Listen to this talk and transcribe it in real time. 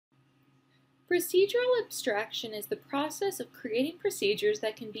Procedural abstraction is the process of creating procedures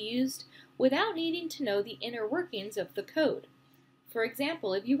that can be used without needing to know the inner workings of the code. For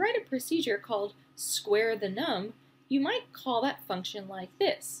example, if you write a procedure called square the num, you might call that function like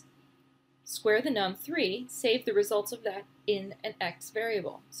this. Square the num 3, save the results of that in an x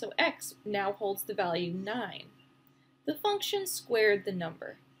variable. So x now holds the value 9. The function squared the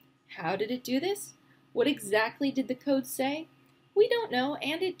number. How did it do this? What exactly did the code say? We don't know,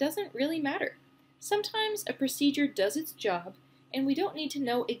 and it doesn't really matter. Sometimes a procedure does its job, and we don't need to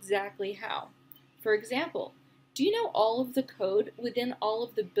know exactly how. For example, do you know all of the code within all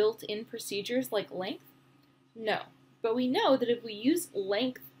of the built-in procedures like length? No, but we know that if we use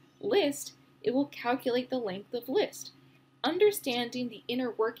length list, it will calculate the length of list. Understanding the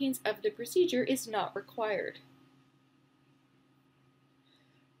inner workings of the procedure is not required.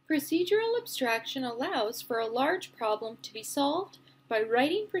 Procedural abstraction allows for a large problem to be solved by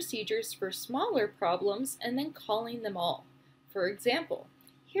writing procedures for smaller problems and then calling them all. For example,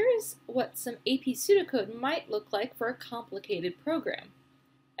 here is what some AP pseudocode might look like for a complicated program.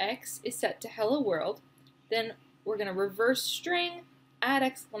 X is set to hello world, then we're going to reverse string, add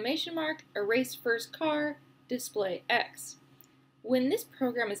exclamation mark, erase first car, display X. When this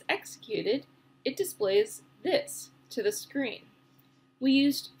program is executed, it displays this to the screen. We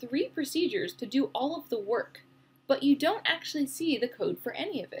used 3 procedures to do all of the work, but you don't actually see the code for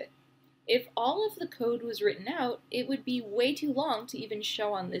any of it. If all of the code was written out, it would be way too long to even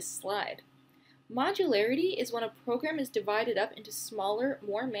show on this slide. Modularity is when a program is divided up into smaller,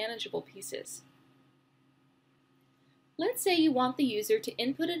 more manageable pieces. Let's say you want the user to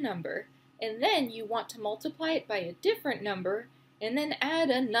input a number, and then you want to multiply it by a different number, and then add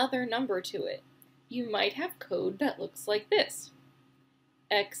another number to it. You might have code that looks like this.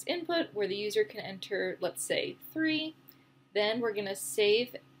 X input, where the user can enter, let's say, 3. Then we're going to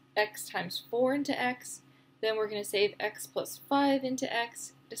save x times 4 into x. Then we're going to save x plus 5 into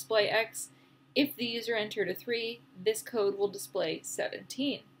x, display x. If the user entered a 3, this code will display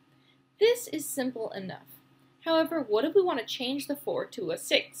 17. This is simple enough. However, what if we want to change the 4 to a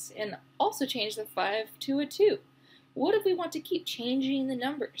 6 and also change the 5 to a 2? What if we want to keep changing the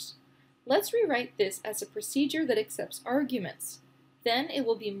numbers? Let's rewrite this as a procedure that accepts arguments. Then it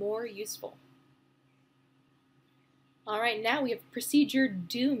will be more useful. Alright, now we have procedure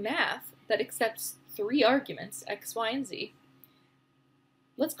do math that accepts 3 arguments, x, y, and z.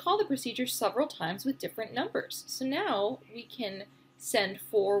 Let's call the procedure several times with different numbers. So now we can send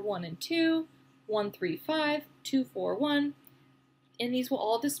 4, 1, and 2, 1, 3, 5, 2, 4, 1, and these will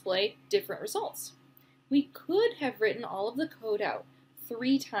all display different results. We could have written all of the code out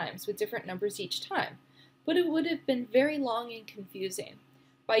 3 times with different numbers each time, but it would have been very long and confusing.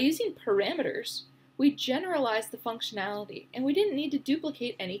 By using parameters, we generalized the functionality, and we didn't need to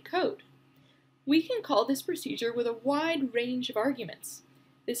duplicate any code. We can call this procedure with a wide range of arguments.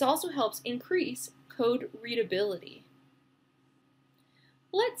 This also helps increase code readability.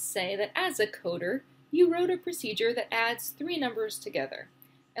 Let's say that as a coder, you wrote a procedure that adds 3 numbers together.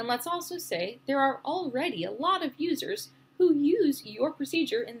 And let's also say there are already a lot of users who use your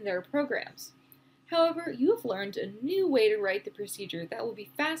procedure in their programs. However, you have learned a new way to write the procedure that will be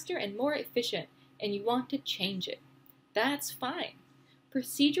faster and more efficient, and you want to change it. That's fine.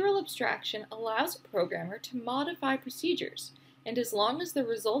 Procedural abstraction allows a programmer to modify procedures, and as long as the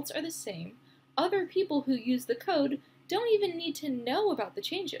results are the same, other people who use the code don't even need to know about the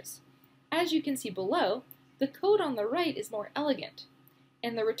changes. As you can see below, the code on the right is more elegant,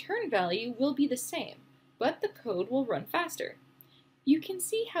 and the return value will be the same, but the code will run faster. You can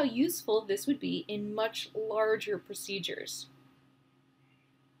see how useful this would be in much larger procedures.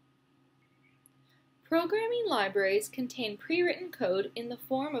 Programming libraries contain pre-written code in the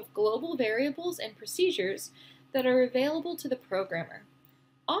form of global variables and procedures that are available to the programmer.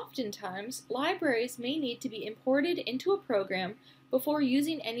 Oftentimes, libraries may need to be imported into a program before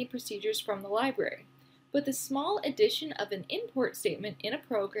using any procedures from the library, but the small addition of an import statement in a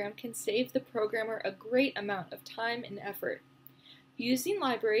program can save the programmer a great amount of time and effort. Using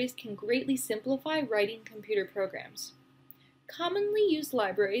libraries can greatly simplify writing computer programs. Commonly used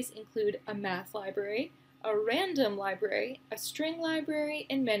libraries include a math library, a random library, a string library,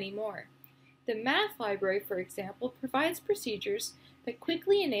 and many more. The math library, for example, provides procedures that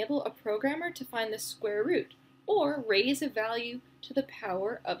quickly enable a programmer to find the square root or raise a value to the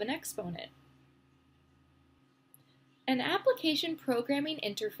power of an exponent. An application programming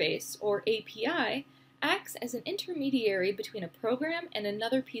interface, or API, acts as an intermediary between a program and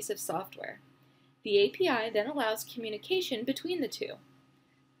another piece of software. The API then allows communication between the two.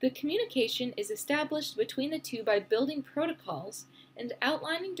 The communication is established between the two by building protocols and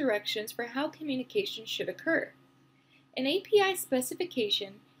outlining directions for how communication should occur. An API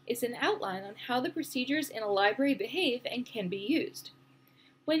specification is an outline on how the procedures in a library behave and can be used.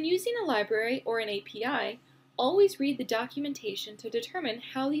 When using a library or an API, always read the documentation to determine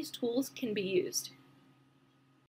how these tools can be used.